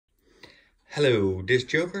Hello, this is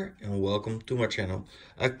Joker and welcome to my channel.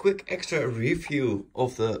 A quick extra review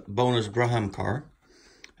of the bonus Braham car.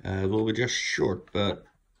 It will be just short, but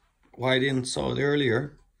why I didn't saw it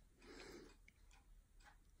earlier.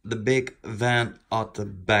 The big van at the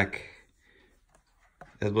back.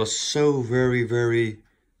 It was so very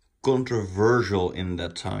controversial in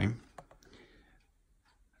that time.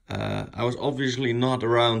 I was obviously not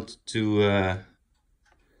around to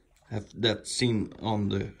have that seen on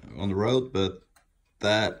the road, but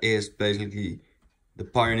that is basically the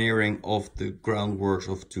pioneering of the groundworks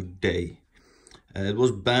of today. It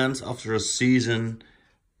was banned after a season.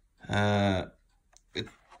 Yeah,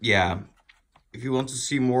 if you want to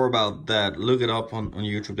see more about that, look it up on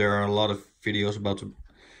YouTube. There are a lot of videos about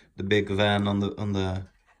the big van on the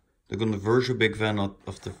controversial big van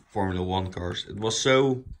of the Formula 1 cars. It was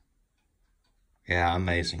so, yeah,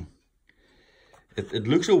 amazing. It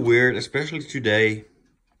looks so weird, especially today,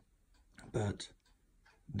 but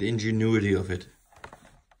the ingenuity of it,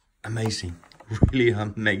 amazing, really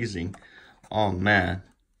amazing. Oh man,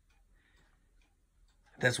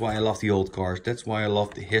 that's why I love the old cars. That's why I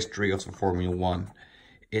love the history of the Formula 1.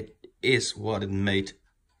 It is what it made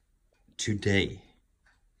today.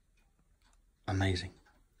 Amazing.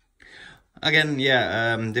 Again,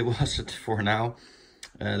 yeah, that was it for now.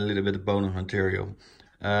 A little bit of bonus material.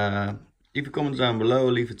 Leave a comment down below,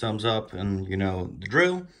 leave a thumbs up, and you know the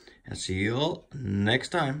drill. And see you all next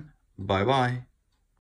time. Bye bye.